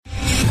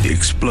The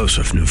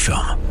explosive new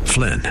film,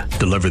 Flynn,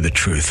 deliver the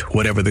truth,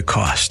 whatever the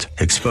cost,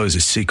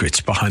 exposes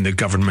secrets behind the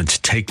government's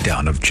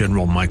takedown of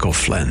General Michael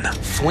Flynn.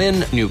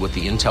 Flynn knew what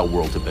the intel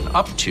world had been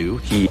up to.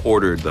 He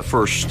ordered the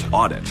first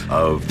audit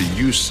of the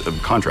use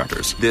of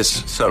contractors.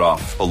 This set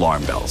off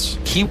alarm bells.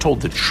 He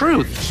told the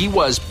truth. He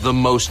was the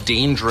most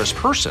dangerous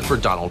person for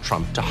Donald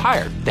Trump to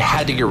hire. They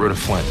had to get rid of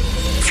Flynn.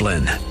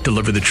 Flynn,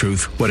 deliver the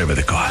truth, whatever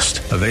the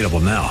cost. Available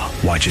now.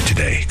 Watch it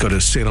today. Go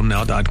to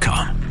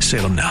salemnow.com.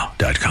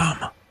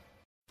 salemnow.com.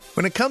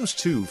 When it comes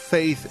to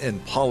faith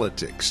and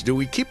politics, do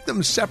we keep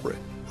them separate?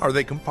 Are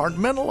they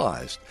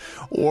compartmentalized?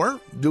 Or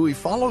do we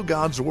follow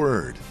God's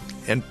word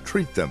and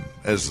treat them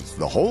as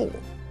the whole?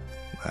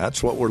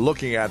 That's what we're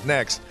looking at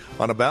next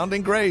on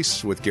Abounding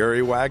Grace with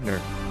Gary Wagner.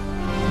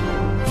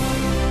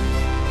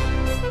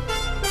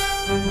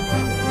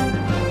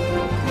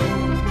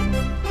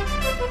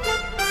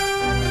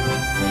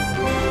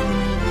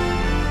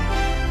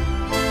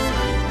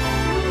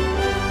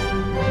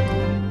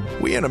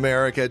 We in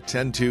America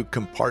tend to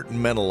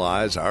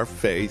compartmentalize our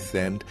faith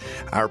and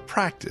our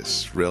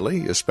practice,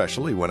 really,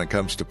 especially when it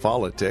comes to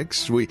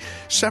politics. We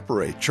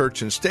separate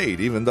church and state,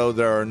 even though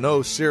there are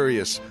no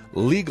serious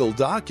legal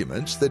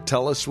documents that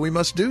tell us we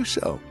must do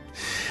so.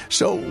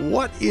 So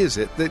what is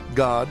it that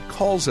God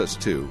calls us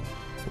to?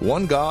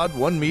 One God,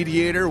 one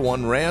mediator,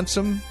 one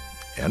ransom,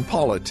 and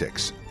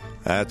politics.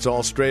 That's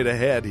all straight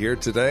ahead here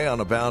today on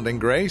Abounding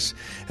Grace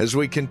as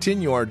we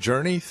continue our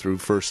journey through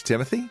 1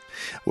 Timothy.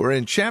 We're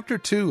in chapter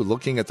 2,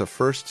 looking at the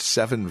first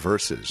 7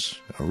 verses.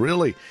 A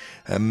really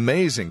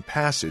amazing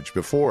passage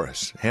before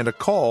us and a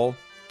call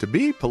to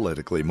be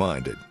politically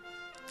minded.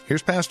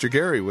 Here's Pastor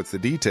Gary with the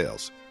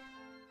details.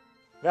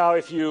 Now,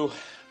 if you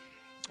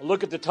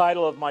look at the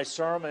title of my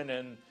sermon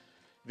and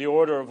the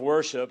order of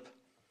worship,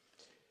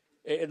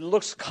 it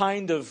looks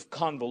kind of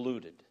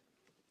convoluted.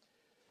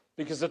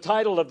 Because the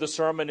title of the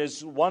sermon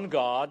is One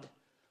God,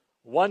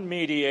 One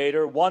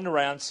Mediator, One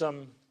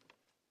Ransom,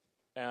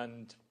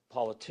 and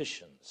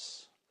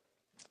Politicians.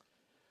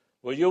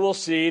 Well, you will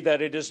see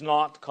that it is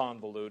not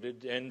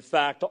convoluted. In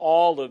fact,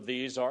 all of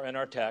these are in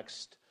our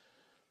text,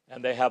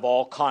 and they have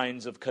all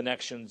kinds of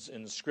connections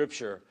in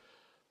Scripture.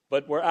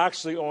 But we're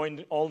actually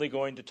only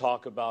going to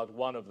talk about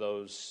one of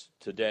those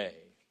today.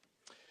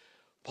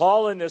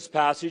 Paul in this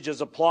passage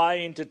is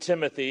applying to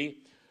Timothy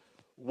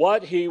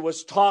what he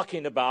was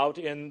talking about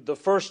in the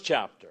first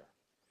chapter.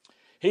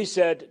 He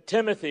said,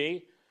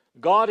 Timothy,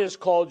 God has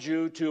called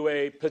you to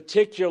a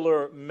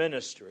particular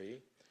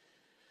ministry,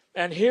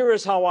 and here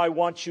is how I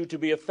want you to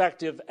be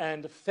effective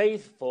and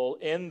faithful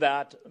in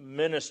that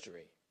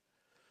ministry.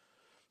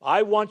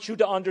 I want you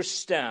to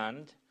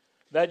understand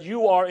that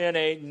you are in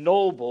a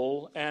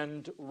noble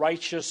and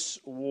righteous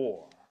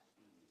war.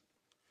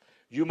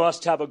 You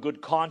must have a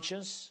good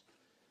conscience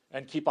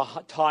and keep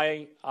a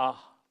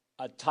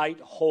tight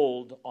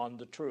hold on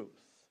the truth.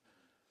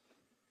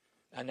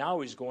 And now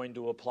he's going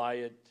to apply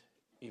it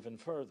even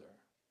further.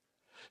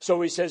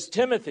 So he says,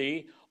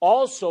 Timothy,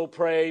 also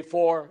pray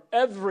for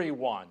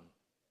everyone,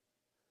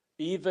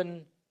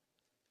 even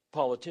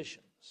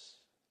politicians.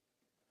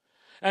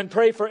 And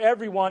pray for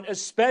everyone,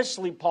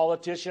 especially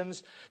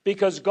politicians,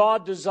 because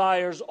God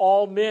desires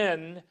all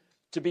men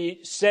to be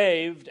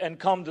saved and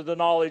come to the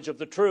knowledge of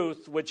the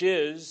truth, which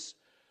is,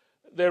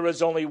 there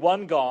is only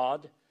one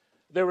God.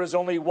 There is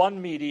only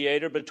one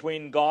mediator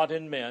between God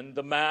and men,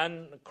 the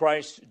man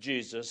Christ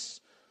Jesus,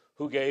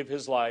 who gave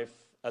his life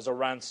as a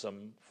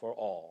ransom for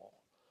all.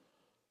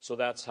 So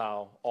that's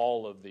how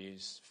all of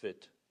these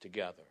fit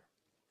together.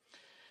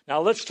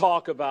 Now let's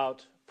talk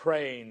about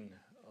praying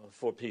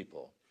for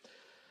people.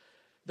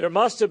 There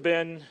must have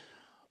been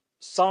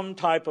some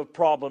type of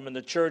problem in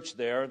the church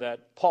there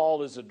that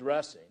Paul is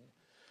addressing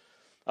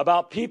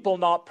about people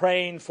not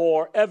praying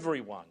for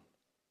everyone,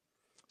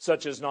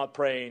 such as not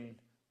praying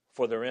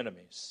for their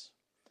enemies.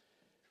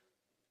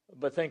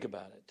 But think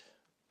about it.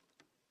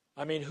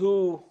 I mean,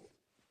 who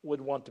would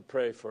want to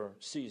pray for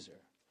Caesar?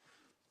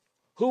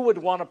 Who would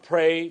want to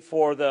pray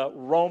for the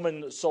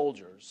Roman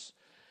soldiers?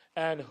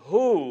 And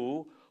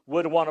who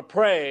would want to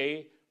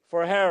pray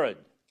for Herod?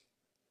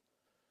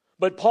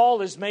 But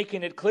Paul is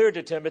making it clear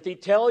to Timothy,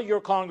 tell your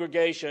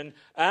congregation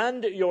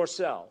and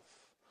yourself,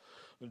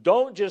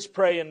 don't just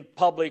pray in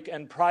public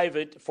and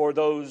private for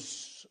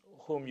those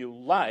whom you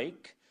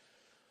like.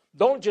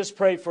 Don't just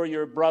pray for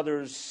your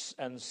brothers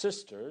and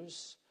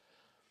sisters.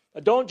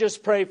 Don't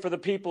just pray for the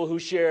people who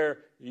share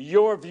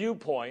your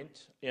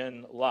viewpoint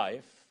in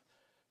life.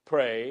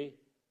 Pray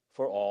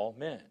for all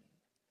men.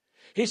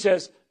 He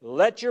says,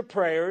 let your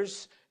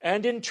prayers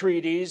and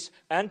entreaties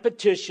and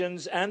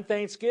petitions and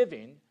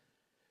thanksgiving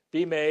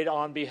be made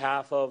on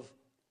behalf of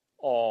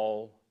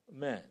all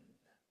men.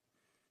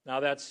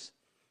 Now that's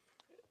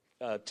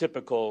a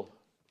typical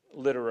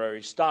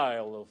literary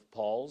style of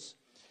Paul's.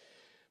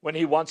 When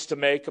he wants to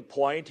make a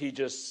point, he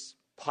just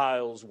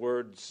piles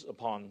words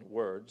upon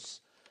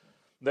words.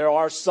 There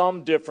are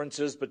some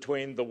differences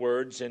between the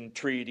words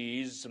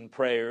entreaties and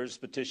prayers,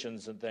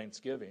 petitions and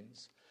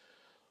thanksgivings.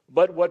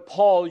 But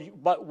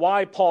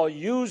why Paul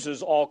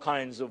uses all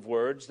kinds of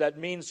words that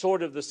mean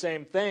sort of the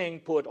same thing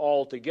put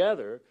all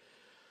together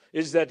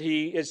is that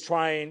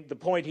the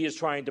point he is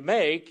trying to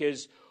make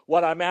is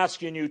what I'm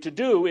asking you to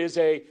do is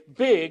a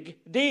big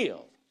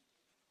deal.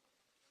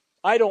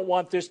 I don't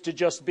want this to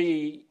just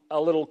be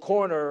a little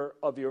corner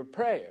of your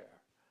prayer.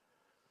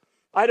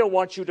 I don't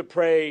want you to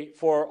pray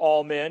for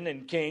all men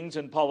and kings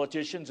and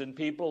politicians and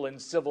people in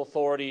civil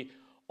authority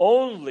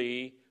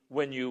only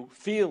when you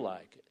feel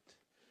like it.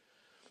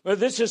 But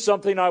this is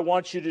something I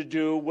want you to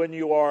do when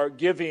you are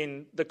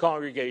giving the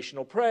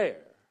congregational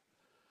prayer.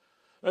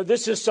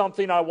 This is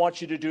something I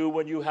want you to do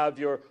when you have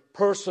your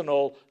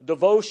personal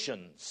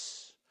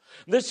devotions.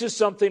 This is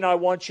something I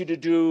want you to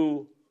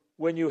do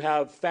when you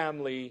have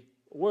family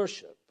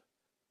worship.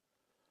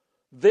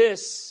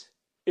 This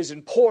is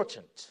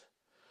important.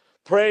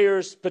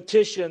 Prayers,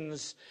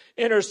 petitions,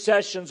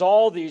 intercessions,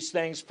 all these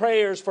things,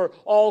 prayers for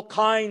all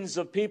kinds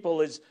of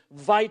people is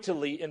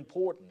vitally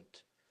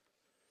important.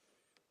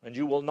 And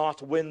you will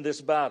not win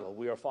this battle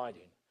we are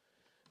fighting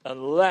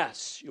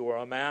unless you are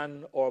a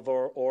man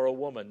or a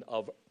woman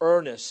of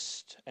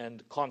earnest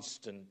and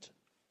constant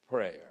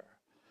prayer.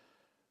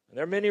 And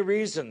there are many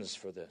reasons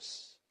for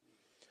this.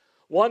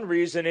 One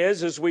reason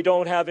is we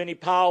don't have any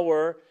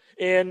power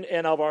in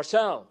and of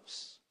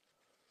ourselves.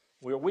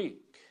 We're weak.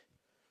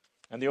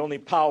 And the only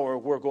power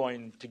we're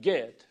going to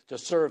get to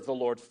serve the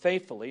Lord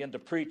faithfully and to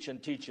preach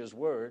and teach His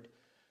Word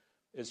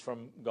is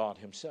from God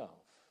Himself.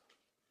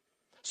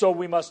 So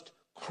we must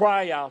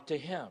cry out to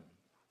Him.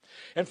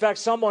 In fact,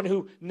 someone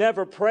who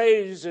never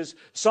prays is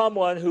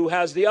someone who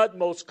has the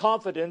utmost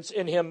confidence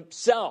in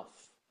himself.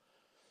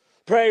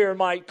 Prayer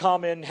might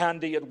come in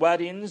handy at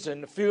weddings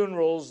and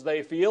funerals,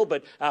 they feel,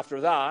 but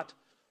after that,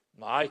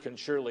 I can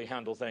surely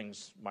handle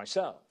things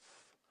myself.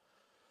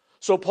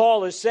 So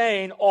Paul is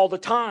saying all the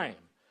time,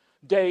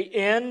 day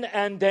in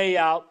and day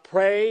out,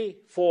 pray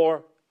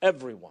for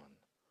everyone.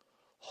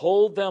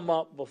 Hold them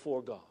up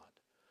before God.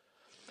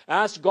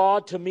 Ask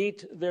God to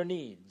meet their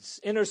needs.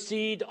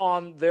 Intercede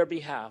on their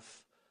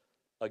behalf,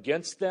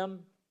 against them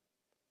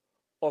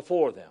or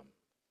for them.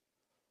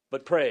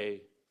 But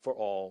pray for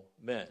all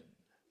men.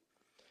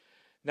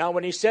 Now,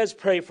 when he says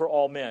pray for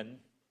all men,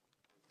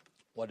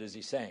 what is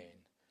he saying?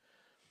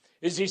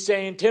 Is he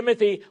saying,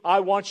 Timothy,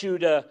 I want you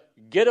to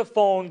get a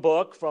phone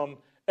book from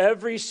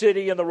every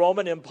city in the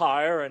Roman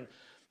Empire, and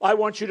I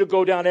want you to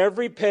go down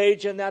every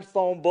page in that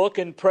phone book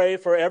and pray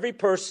for every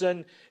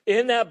person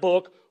in that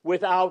book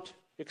without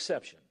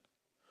exception.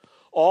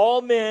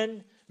 All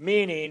men,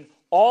 meaning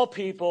all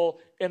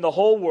people in the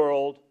whole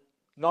world,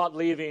 not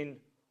leaving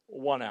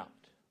one out.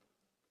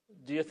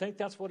 Do you think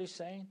that's what he's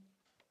saying?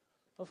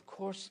 Of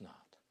course not.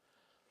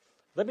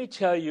 Let me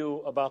tell you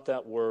about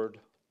that word,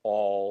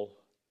 all,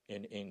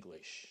 in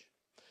English.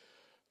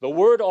 The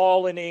word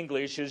all in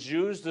English is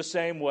used the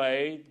same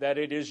way that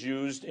it is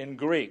used in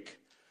Greek.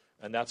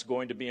 And that's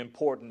going to be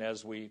important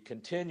as we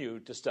continue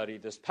to study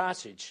this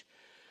passage.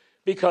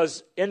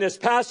 Because in this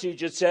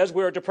passage it says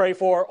we are to pray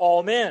for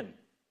all men.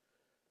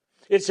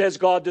 It says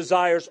God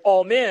desires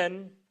all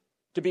men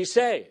to be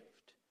saved.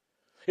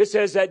 It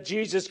says that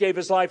Jesus gave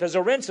his life as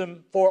a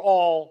ransom for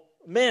all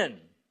men.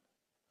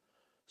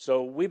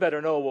 So we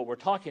better know what we're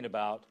talking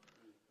about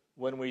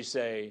when we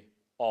say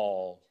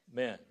all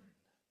men.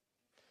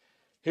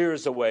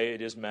 Here's the way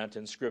it is meant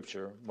in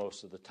Scripture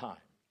most of the time.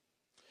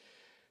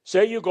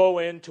 Say you go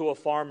into a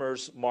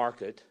farmer's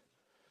market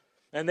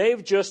and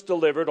they've just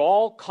delivered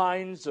all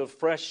kinds of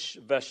fresh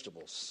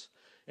vegetables.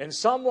 And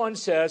someone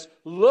says,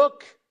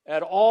 look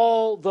at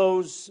all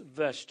those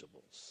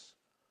vegetables.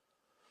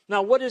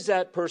 Now, what is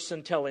that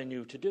person telling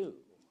you to do?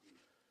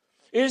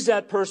 Is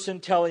that person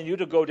telling you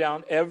to go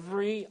down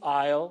every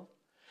aisle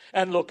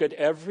and look at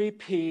every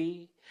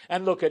pea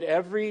and look at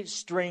every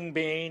string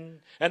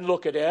bean and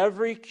look at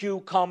every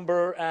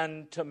cucumber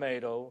and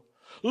tomato?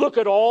 Look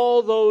at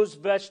all those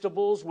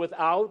vegetables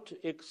without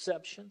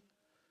exception?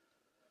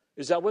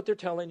 Is that what they're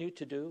telling you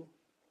to do?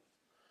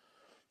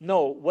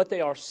 No, what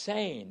they are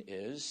saying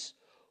is,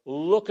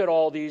 look at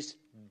all these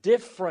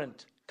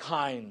different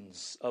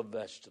kinds of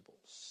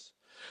vegetables.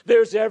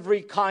 There's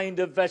every kind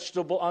of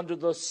vegetable under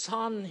the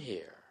sun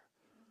here.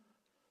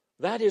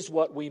 That is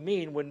what we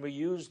mean when we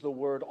use the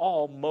word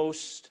all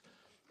most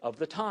of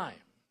the time.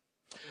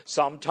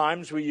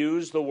 Sometimes we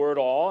use the word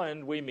all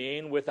and we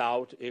mean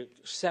without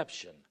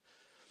exception.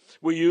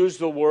 We use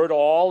the word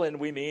all and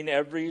we mean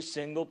every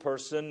single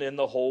person in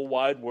the whole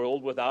wide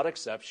world without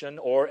exception,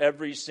 or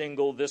every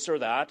single this or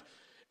that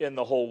in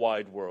the whole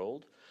wide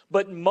world.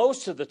 But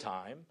most of the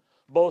time,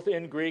 both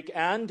in Greek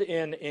and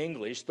in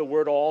English, the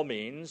word all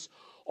means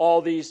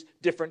all these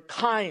different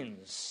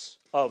kinds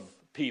of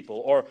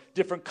people or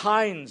different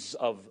kinds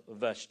of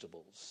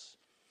vegetables.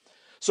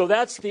 So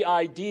that's the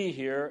idea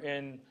here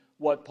in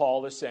what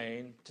Paul is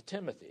saying to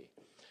Timothy.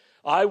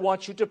 I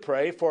want you to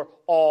pray for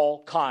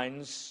all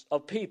kinds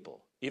of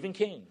people, even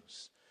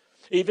kings,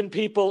 even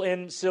people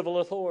in civil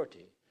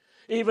authority,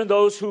 even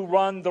those who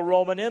run the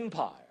Roman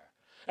Empire,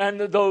 and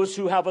those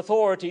who have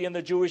authority in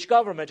the Jewish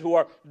government who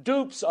are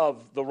dupes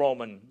of the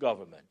Roman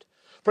government.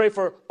 Pray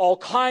for all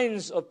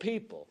kinds of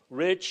people,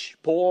 rich,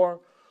 poor,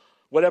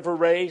 whatever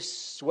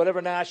race,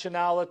 whatever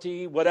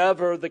nationality,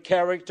 whatever the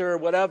character,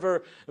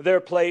 whatever their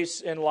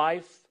place in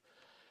life.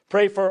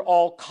 Pray for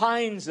all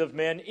kinds of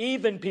men,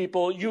 even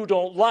people you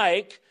don't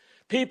like,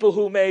 people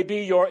who may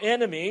be your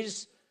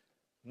enemies,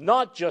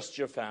 not just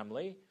your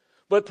family,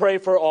 but pray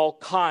for all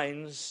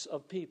kinds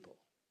of people.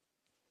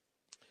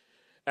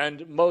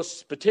 And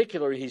most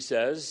particularly, he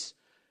says,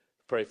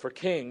 pray for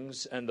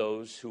kings and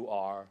those who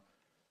are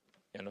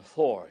in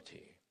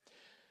authority.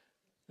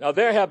 Now,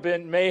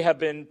 may have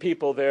been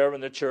people there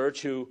in the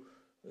church who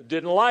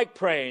didn't like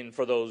praying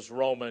for those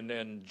Roman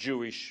and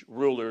Jewish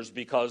rulers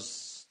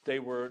because they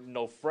were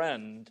no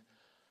friend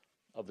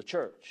of the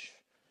church.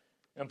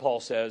 And Paul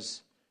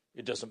says,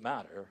 it doesn't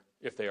matter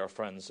if they are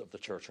friends of the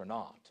church or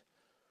not.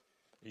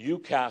 You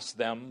cast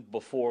them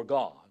before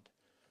God,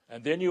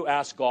 and then you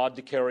ask God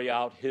to carry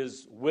out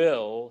his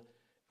will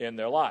in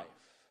their life.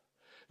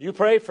 You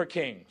pray for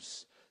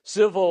kings,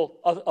 civil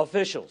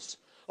officials,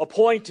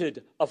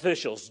 appointed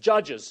officials,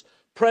 judges,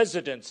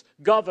 presidents,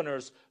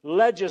 governors,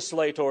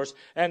 legislators,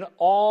 and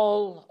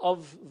all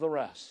of the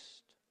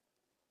rest.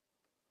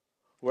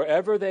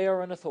 Wherever they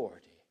are in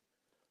authority,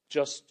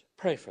 just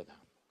pray for them.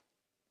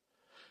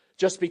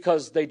 Just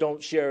because they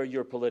don't share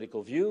your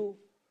political view,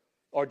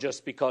 or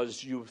just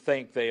because you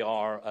think they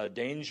are a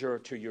danger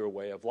to your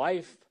way of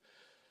life,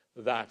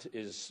 that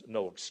is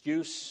no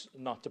excuse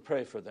not to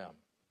pray for them.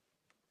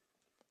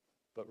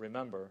 But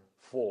remember,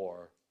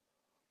 for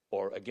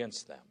or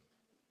against them.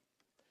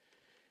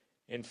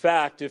 In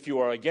fact, if you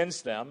are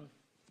against them,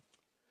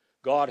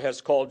 God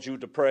has called you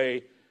to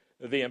pray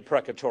the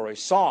imprecatory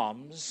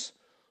Psalms,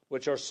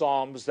 which are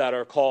Psalms that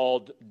are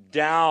called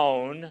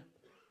down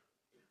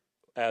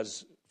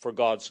as for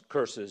God's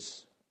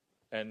curses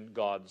and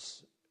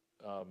God's,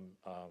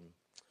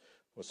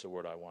 what's the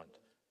word I want?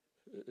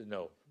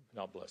 No,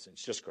 not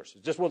blessings, just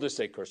curses. We'll just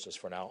say curses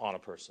for now on a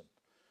person.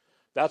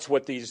 That's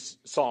what these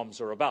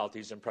Psalms are about,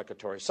 these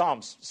imprecatory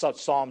Psalms. Such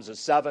Psalms as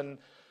 7,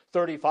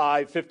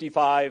 35,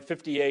 55,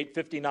 58,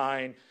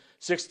 59,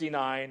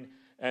 69,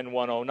 and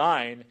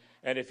 109.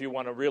 And if you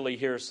want to really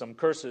hear some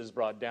curses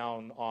brought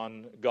down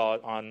on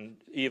God, on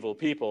evil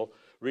people,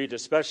 read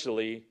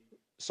especially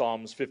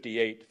Psalms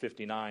 58,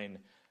 59,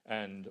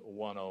 and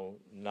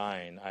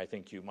 109. I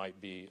think you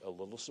might be a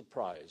little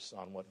surprised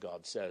on what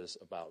God says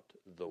about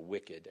the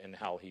wicked and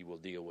how he will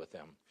deal with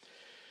them.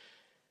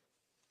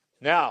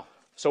 Now,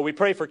 so we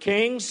pray for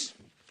kings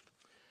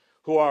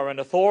who are in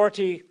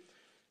authority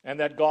and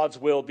that God's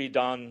will be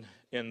done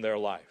in their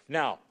life.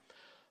 Now,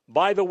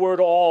 by the word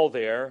all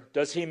there,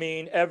 does he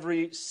mean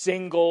every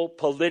single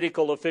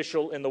political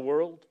official in the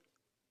world?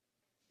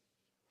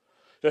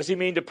 Does he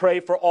mean to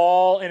pray for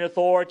all in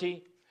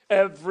authority?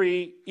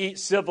 Every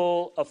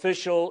civil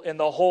official in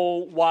the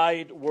whole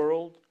wide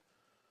world?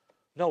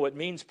 No, it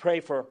means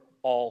pray for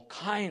all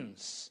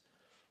kinds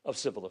of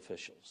civil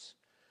officials.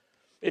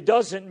 It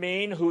doesn't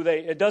matter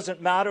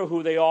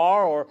who they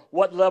are or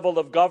what level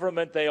of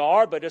government they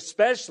are, but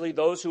especially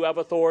those who have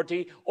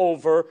authority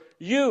over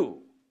you.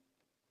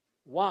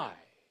 Why?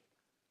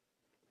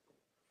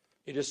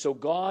 It is so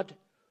God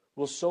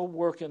will so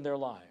work in their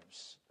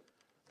lives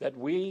that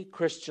we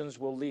Christians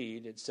will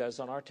lead, it says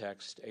on our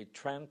text, a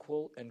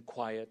tranquil and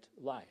quiet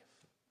life.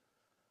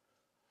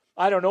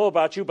 I don't know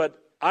about you,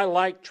 but I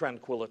like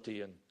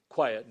tranquility and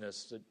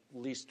quietness, at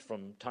least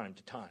from time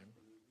to time.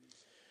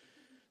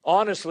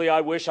 Honestly,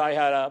 I wish I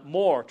had a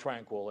more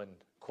tranquil and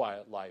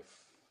quiet life.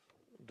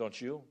 Don't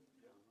you?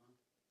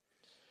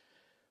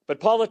 But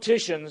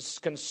politicians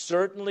can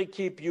certainly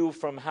keep you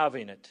from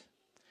having it.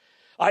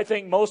 I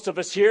think most of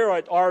us here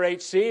at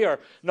RHC are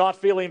not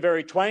feeling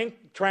very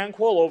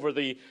tranquil over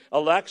the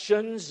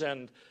elections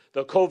and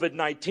the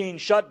COVID-19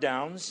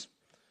 shutdowns.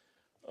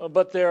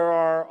 But there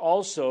are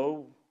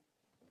also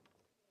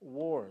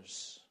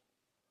wars.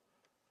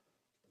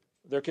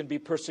 There can be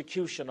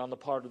persecution on the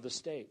part of the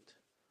state.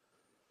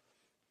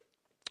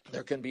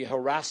 There can be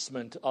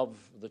harassment of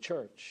the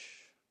church.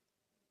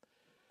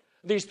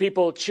 These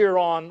people cheer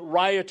on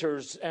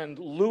rioters and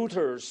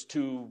looters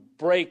to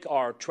break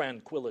our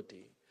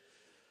tranquility.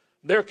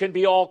 There can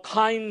be all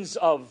kinds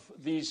of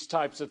these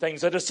types of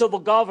things that a civil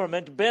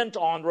government bent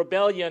on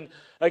rebellion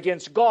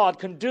against God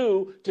can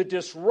do to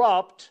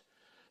disrupt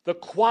the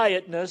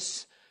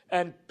quietness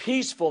and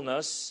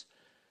peacefulness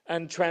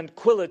and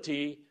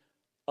tranquility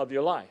of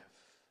your life.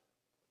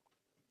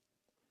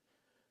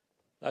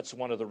 That's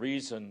one of the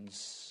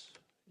reasons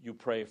you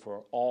pray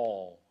for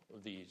all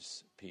of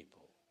these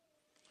people.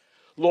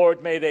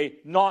 Lord, may they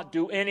not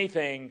do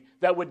anything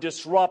that would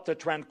disrupt the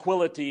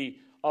tranquility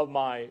of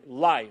my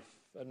life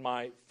and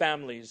my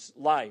family's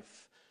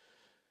life.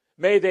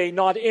 May they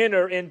not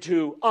enter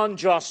into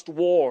unjust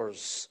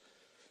wars.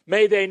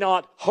 May they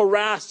not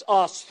harass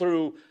us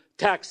through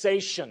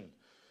taxation.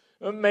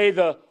 May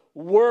they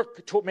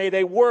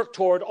work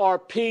toward our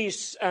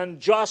peace and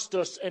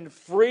justice and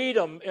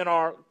freedom in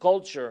our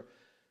culture,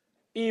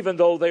 even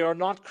though they are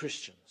not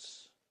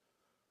Christians,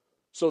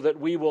 so that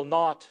we will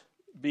not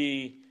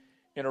be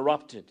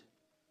interrupted.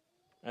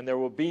 and there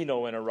will be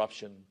no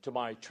interruption to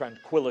my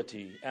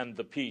tranquility and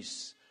the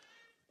peace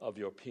of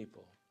your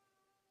people.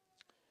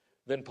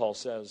 Then Paul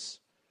says,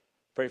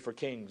 pray for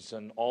kings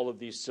and all of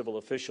these civil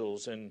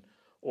officials in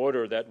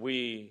order that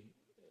we,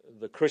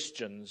 the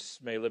Christians,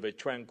 may live a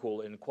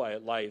tranquil and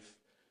quiet life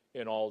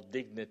in all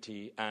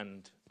dignity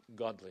and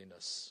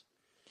godliness.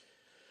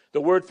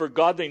 The word for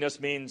godliness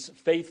means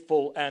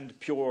faithful and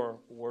pure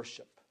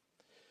worship.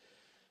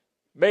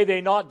 May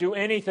they not do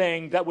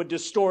anything that would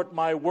distort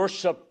my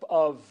worship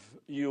of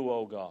you,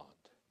 O God.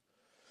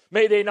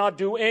 May they not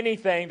do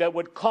anything that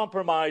would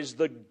compromise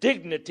the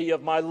dignity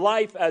of my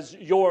life as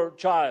your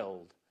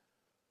child.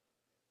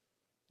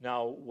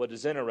 Now, what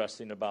is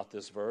interesting about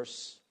this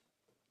verse,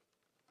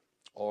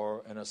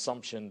 or an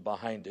assumption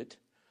behind it,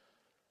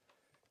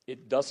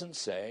 it doesn't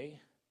say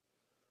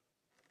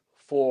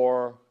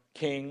for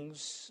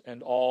kings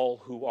and all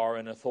who are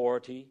in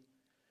authority,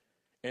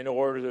 in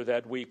order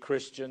that we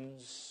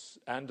Christians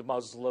and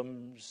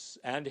Muslims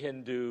and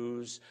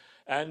Hindus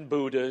and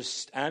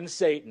Buddhists and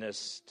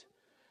Satanists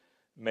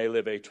may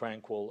live a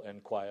tranquil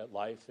and quiet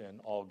life in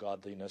all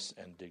godliness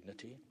and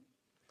dignity.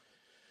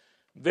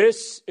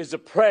 This is a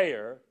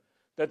prayer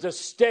that the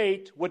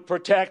state would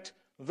protect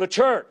the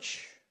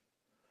church.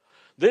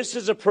 This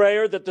is a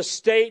prayer that the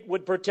state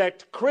would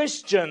protect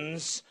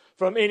Christians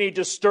from any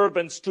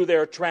disturbance to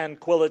their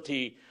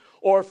tranquility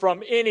or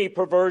from any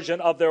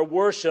perversion of their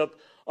worship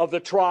of the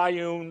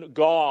triune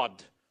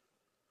God.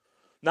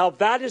 Now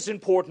that is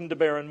important to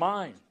bear in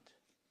mind,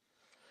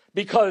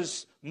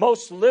 because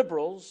most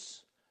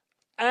liberals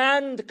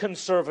and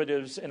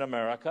conservatives in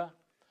America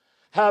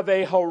have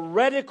a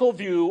heretical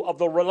view of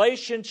the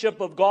relationship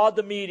of God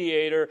the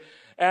mediator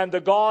and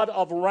the God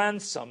of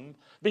ransom,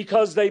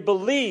 because they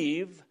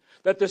believe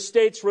that the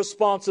state's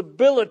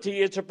responsibility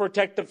is to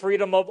protect the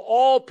freedom of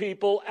all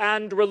people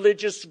and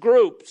religious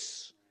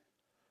groups,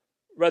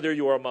 whether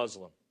you are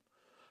Muslim,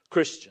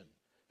 Christian,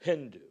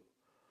 Hindu,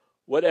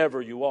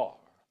 whatever you are,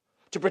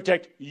 to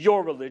protect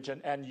your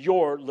religion and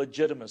your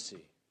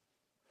legitimacy.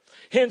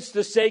 Hence,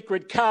 the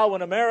sacred cow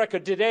in America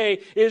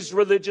today is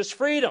religious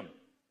freedom,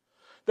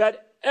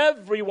 that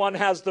everyone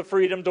has the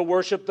freedom to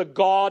worship the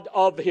God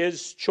of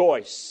his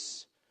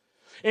choice.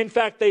 In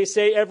fact, they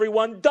say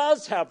everyone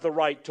does have the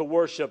right to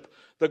worship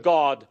the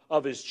God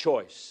of his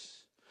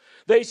choice.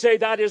 They say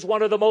that is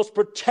one of the most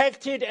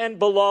protected and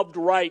beloved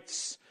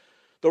rights,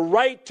 the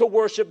right to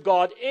worship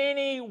God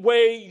any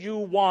way you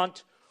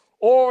want,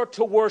 or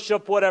to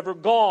worship whatever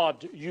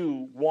God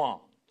you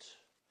want.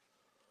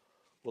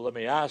 Well, let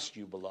me ask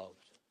you, beloved,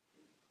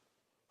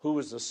 who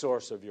is the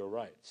source of your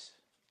rights?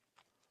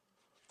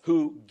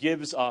 Who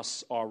gives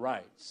us our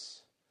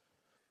rights?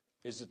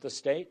 Is it the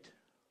state?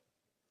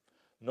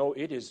 No,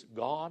 it is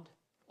God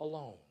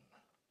alone.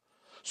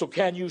 So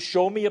can you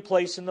show me a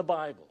place in the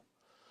Bible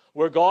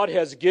where God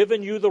has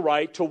given you the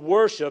right to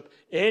worship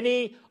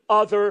any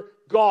other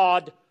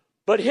God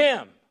but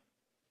Him?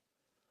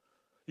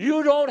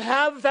 You don't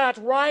have that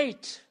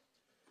right.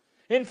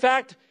 In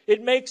fact,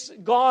 it makes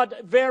God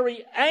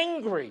very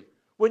angry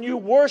when you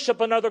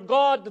worship another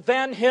God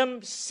than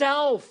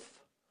Himself.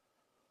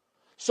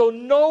 So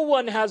no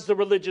one has the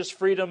religious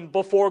freedom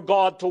before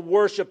God to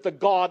worship the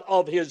God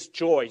of his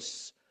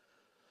choice.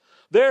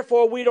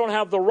 Therefore, we don't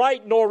have the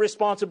right nor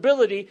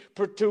responsibility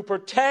to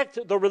protect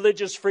the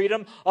religious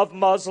freedom of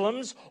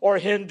Muslims or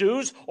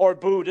Hindus or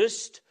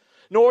Buddhists,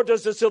 nor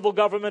does the civil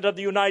government of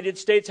the United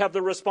States have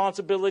the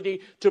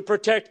responsibility to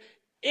protect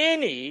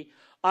any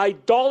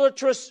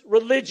idolatrous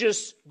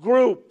religious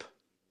group.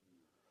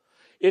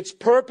 Its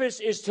purpose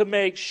is to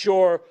make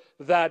sure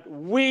that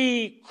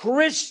we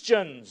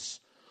Christians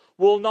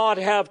will not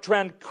have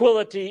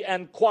tranquility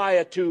and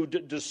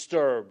quietude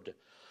disturbed,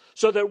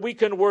 so that we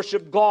can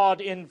worship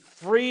God in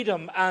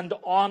freedom and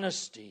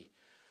honesty,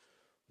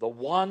 the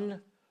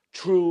one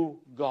true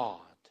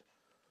God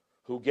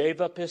who gave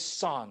up his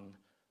Son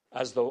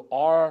as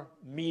our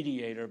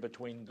mediator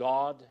between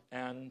God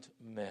and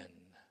men.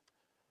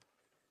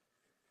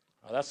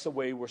 Now, that's the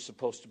way we're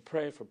supposed to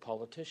pray for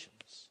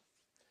politicians.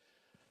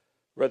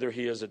 Whether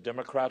he is a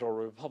Democrat or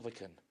a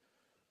Republican,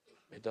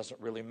 it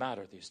doesn't really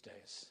matter these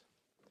days.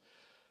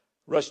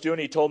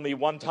 Rushdoony told me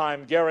one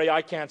time, Gary,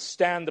 I can't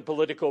stand the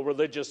political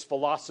religious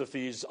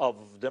philosophies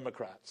of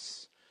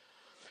Democrats.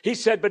 He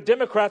said, but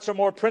Democrats are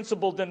more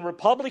principled than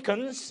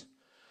Republicans.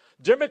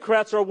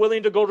 Democrats are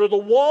willing to go to the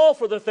wall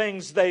for the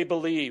things they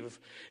believe.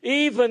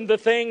 Even the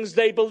things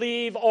they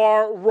believe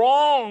are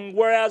wrong,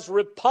 whereas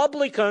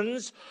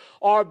Republicans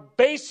are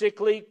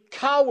basically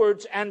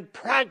cowards and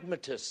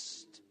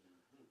pragmatists.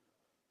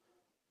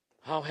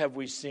 How have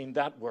we seen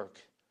that work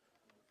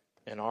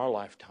in our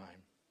lifetime?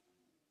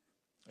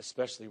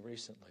 Especially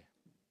recently.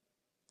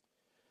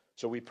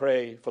 So we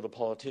pray for the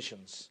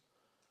politicians.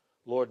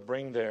 Lord,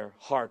 bring their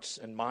hearts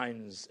and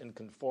minds in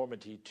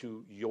conformity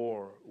to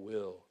your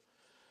will.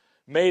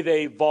 May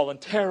they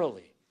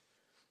voluntarily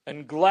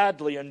and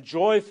gladly and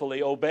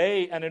joyfully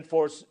obey and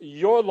enforce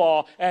your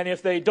law. And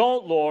if they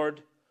don't,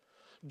 Lord,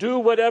 do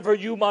whatever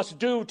you must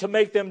do to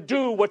make them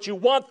do what you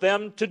want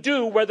them to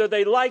do, whether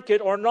they like it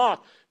or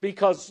not.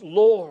 Because,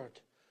 Lord,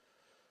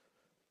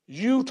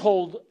 You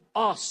told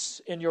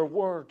us in your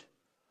word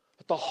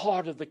that the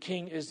heart of the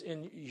king is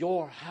in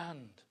your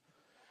hand.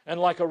 And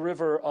like a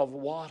river of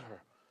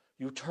water,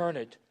 you turn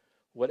it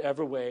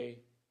whatever way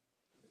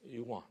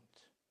you want.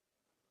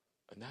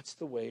 And that's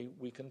the way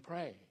we can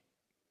pray.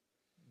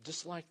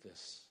 Just like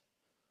this.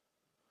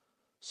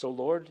 So,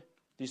 Lord,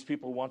 these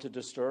people want to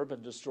disturb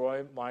and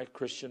destroy my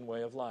Christian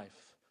way of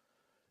life.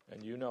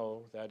 And you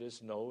know that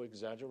is no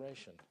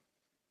exaggeration.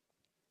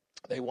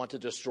 They want to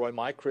destroy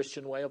my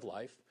Christian way of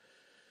life.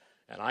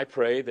 And I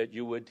pray that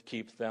you would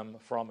keep them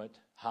from it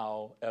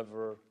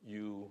however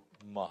you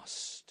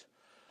must.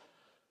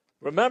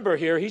 Remember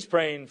here, he's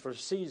praying for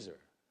Caesar.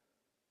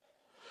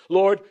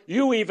 Lord,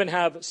 you even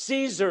have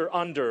Caesar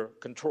under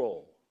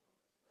control.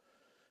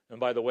 And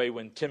by the way,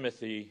 when 1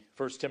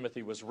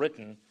 Timothy was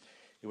written,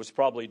 it was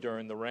probably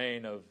during the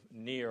reign of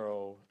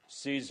Nero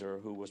Caesar,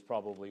 who was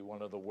probably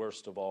one of the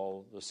worst of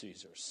all the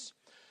Caesars.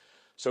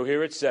 So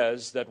here it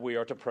says that we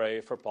are to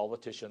pray for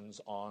politicians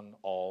on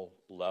all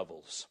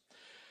levels.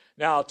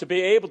 Now, to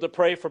be able to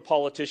pray for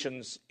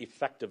politicians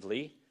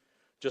effectively,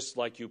 just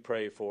like you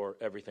pray for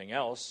everything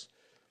else,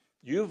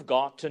 you've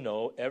got to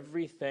know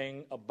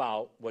everything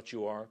about what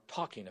you are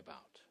talking about.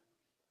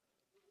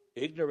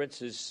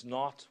 Ignorance is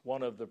not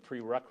one of the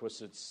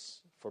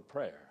prerequisites for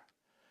prayer.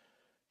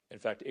 In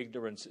fact,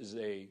 ignorance is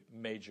a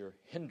major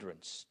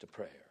hindrance to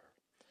prayer.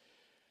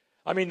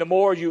 I mean, the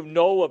more you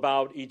know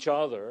about each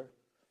other,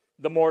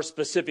 the more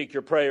specific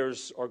your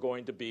prayers are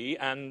going to be,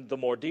 and the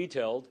more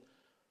detailed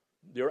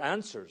your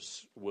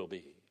answers will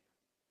be.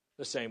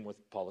 The same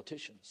with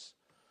politicians.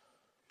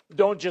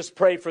 Don't just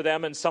pray for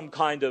them in some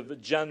kind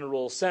of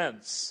general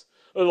sense.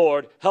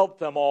 Lord, help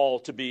them all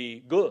to be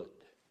good.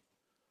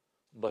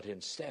 But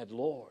instead,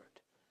 Lord,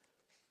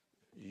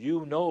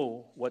 you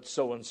know what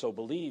so-and-so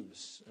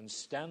believes and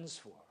stands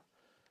for.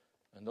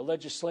 And the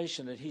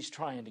legislation that he's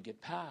trying to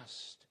get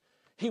passed.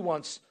 He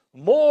wants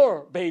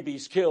more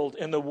babies killed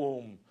in the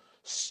womb.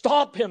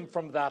 Stop him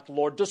from that,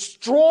 Lord.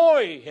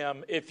 Destroy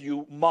him if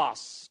you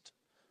must.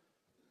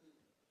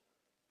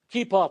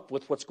 Keep up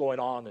with what's going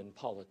on in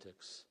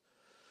politics.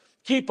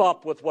 Keep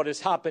up with what is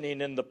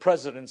happening in the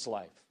president's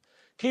life.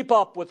 Keep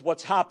up with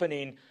what's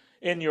happening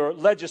in your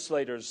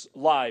legislators'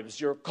 lives,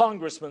 your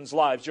congressmen's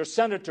lives, your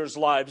senators'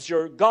 lives,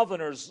 your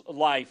governor's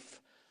life.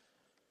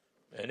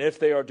 And if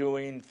they are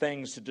doing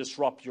things to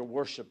disrupt your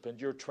worship and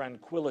your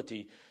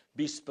tranquility,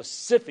 be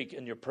specific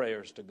in your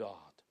prayers to God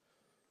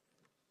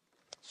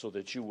so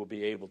that you will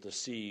be able to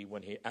see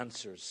when he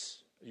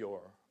answers your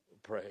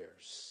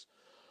prayers.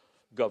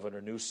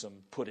 Governor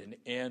Newsom put an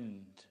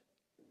end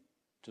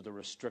to the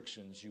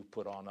restrictions you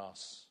put on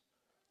us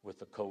with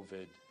the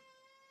COVID-19.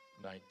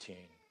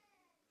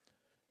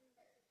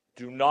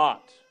 Do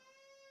not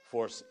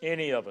force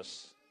any of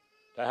us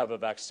to have a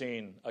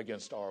vaccine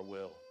against our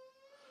will.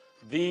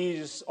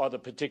 These are the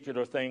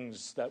particular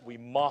things that we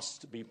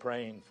must be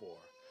praying for.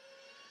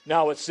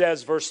 Now it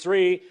says, verse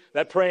 3,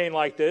 that praying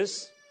like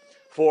this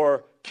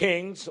for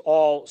kings,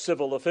 all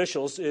civil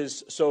officials,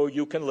 is so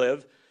you can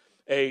live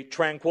a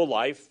tranquil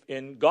life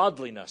in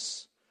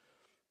godliness.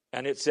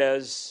 And it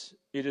says,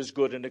 it is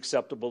good and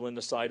acceptable in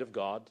the sight of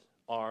God,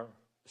 our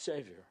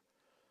Savior.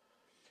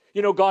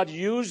 You know, God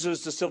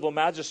uses the civil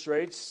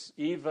magistrates,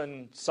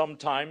 even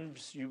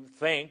sometimes, you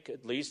think,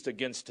 at least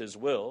against his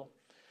will,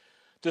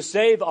 to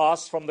save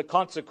us from the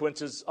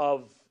consequences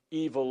of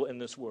evil in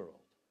this world.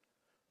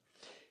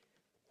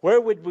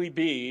 Where would we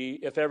be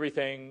if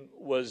everything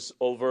was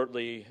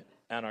overtly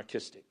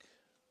anarchistic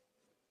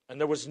and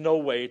there was no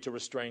way to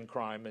restrain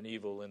crime and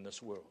evil in this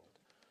world?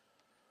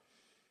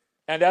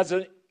 And as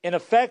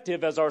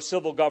ineffective as our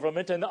civil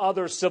government and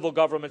other civil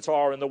governments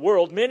are in the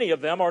world, many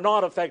of them are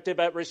not effective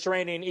at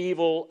restraining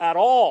evil at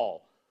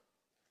all.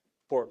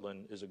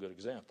 Portland is a good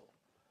example.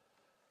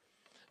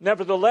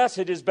 Nevertheless,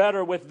 it is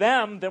better with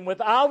them than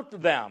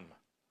without them.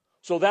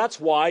 So that's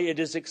why it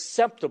is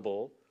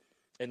acceptable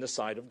in the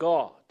sight of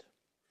God.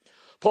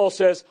 Paul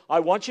says, I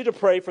want you to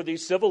pray for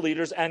these civil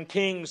leaders and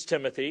kings,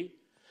 Timothy,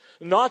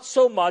 not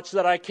so much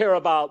that I care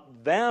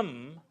about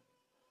them,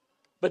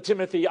 but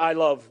Timothy, I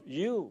love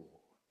you.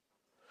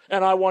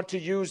 And I want to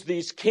use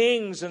these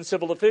kings and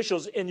civil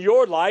officials in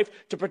your life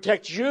to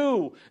protect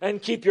you and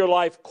keep your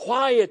life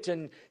quiet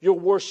and your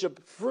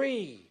worship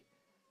free.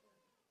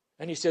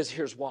 And he says,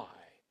 here's why.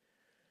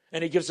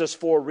 And he gives us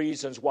 4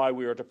 reasons why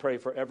we are to pray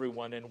for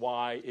everyone and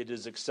why it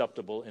is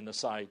acceptable in the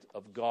sight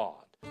of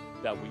God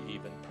that we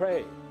even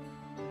pray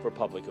for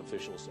public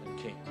officials and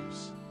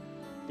kings.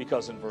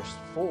 Because in verse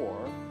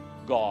 4,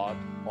 God,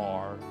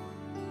 our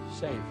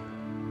Savior.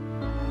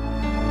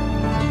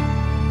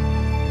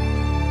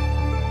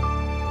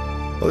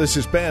 Well, this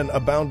has been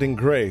Abounding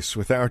Grace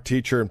with our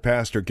teacher and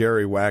pastor,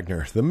 Gary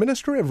Wagner, the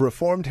minister of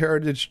Reformed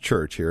Heritage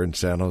Church here in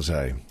San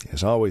Jose.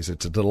 As always,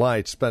 it's a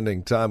delight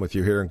spending time with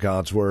you here in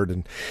God's Word.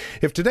 And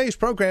if today's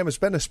program has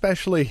been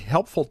especially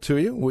helpful to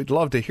you, we'd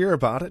love to hear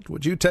about it.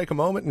 Would you take a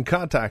moment and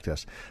contact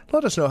us?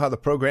 Let us know how the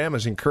program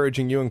is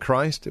encouraging you in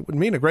Christ. It would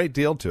mean a great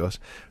deal to us.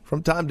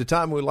 From time to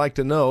time, we'd like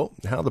to know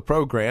how the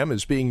program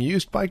is being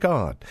used by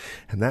God.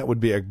 And that would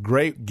be a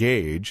great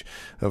gauge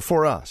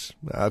for us.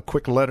 A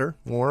quick letter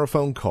or a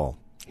phone call.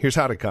 Here's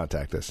how to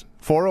contact us.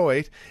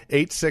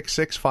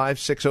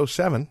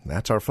 408-866-5607.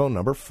 That's our phone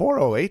number,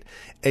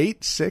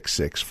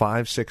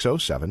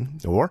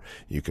 408-866-5607. Or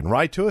you can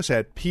write to us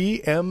at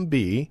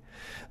PMB,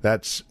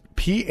 that's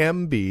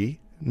PMB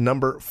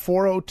number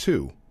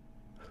 402,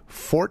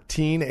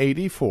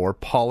 1484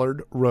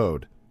 Pollard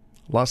Road,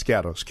 Los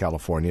Gatos,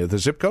 California. The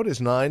zip code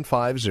is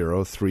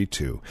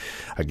 95032.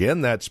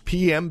 Again, that's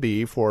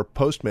PMB for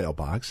Post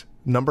Mailbox,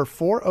 number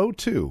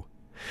 402,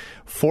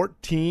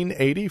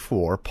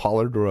 1484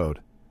 Pollard Road,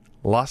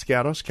 Los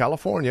Gatos,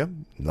 California,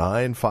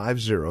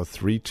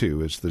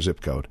 95032 is the zip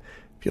code.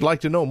 If you'd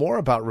like to know more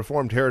about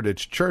Reformed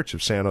Heritage Church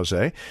of San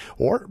Jose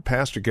or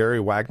Pastor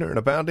Gary Wagner and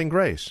Abounding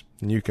Grace,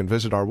 you can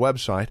visit our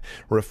website,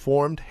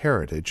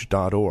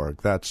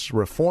 reformedheritage.org. That's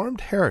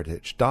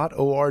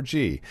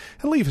reformedheritage.org.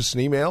 And leave us an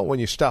email when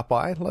you stop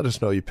by. Let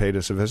us know you paid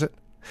us a visit.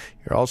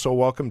 You're also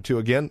welcome to,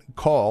 again,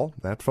 call.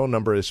 That phone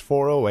number is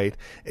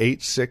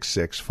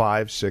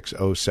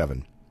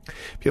 408-866-5607.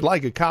 If you'd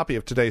like a copy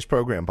of today's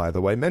program, by the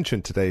way,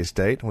 mention today's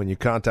date when you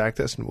contact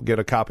us, and we'll get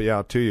a copy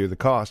out to you. The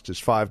cost is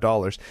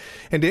 $5.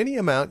 And any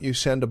amount you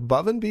send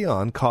above and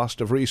beyond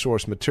cost of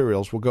resource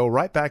materials will go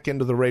right back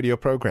into the radio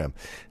program.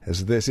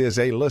 As this is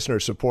a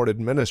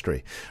listener-supported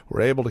ministry,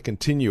 we're able to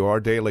continue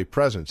our daily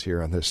presence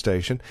here on this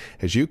station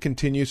as you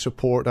continue to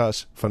support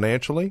us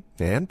financially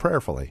and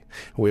prayerfully.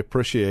 We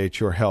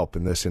appreciate your help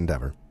in this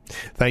endeavor.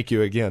 Thank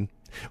you again.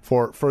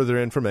 For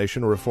further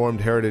information,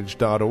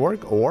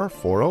 reformedheritage.org or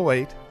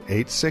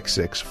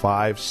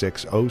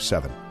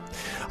 408-866-5607.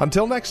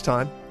 Until next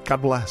time,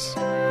 God bless.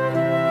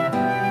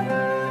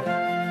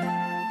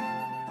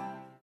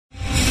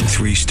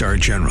 3-star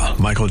General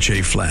Michael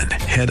J. Flynn,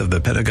 head of the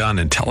Pentagon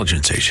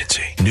Intelligence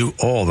Agency, knew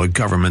all the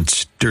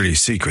government's dirty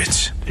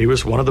secrets. He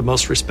was one of the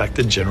most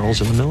respected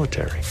generals in the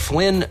military.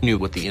 Flynn knew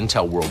what the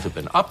intel world had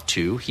been up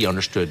to. He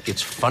understood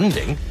its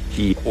funding.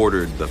 He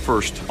ordered the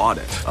first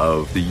audit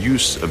of the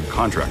use of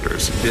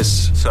contractors.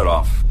 This set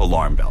off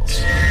alarm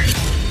bells.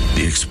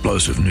 The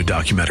explosive new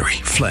documentary,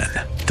 Flynn,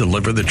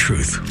 Deliver the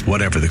Truth,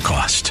 Whatever the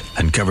Cost,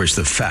 uncovers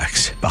the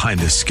facts behind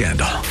this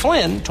scandal.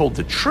 Flynn told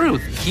the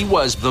truth. He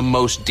was the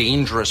most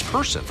dangerous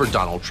person for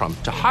Donald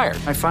Trump to hire.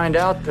 I find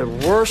out the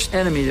worst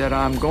enemy that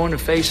I'm going to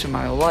face in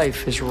my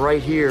life is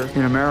right here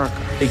in America.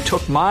 They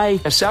took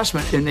my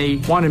assessment and they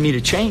wanted me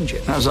to change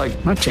it. And I was like,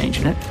 I'm not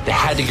changing it. They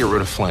had to get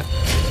rid of Flynn.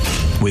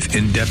 With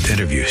in-depth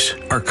interviews,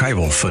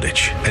 archival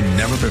footage, and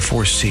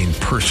never-before-seen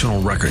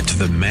personal records of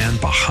the man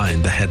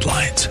behind the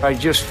headlines. I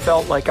just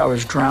felt like I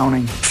was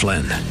drowning.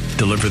 Flynn,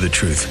 Deliver the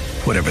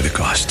Truth, Whatever the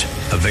Cost.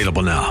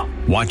 Available now.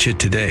 Watch it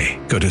today.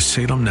 Go to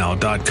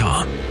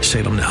salemnow.com.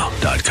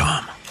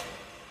 salemnow.com.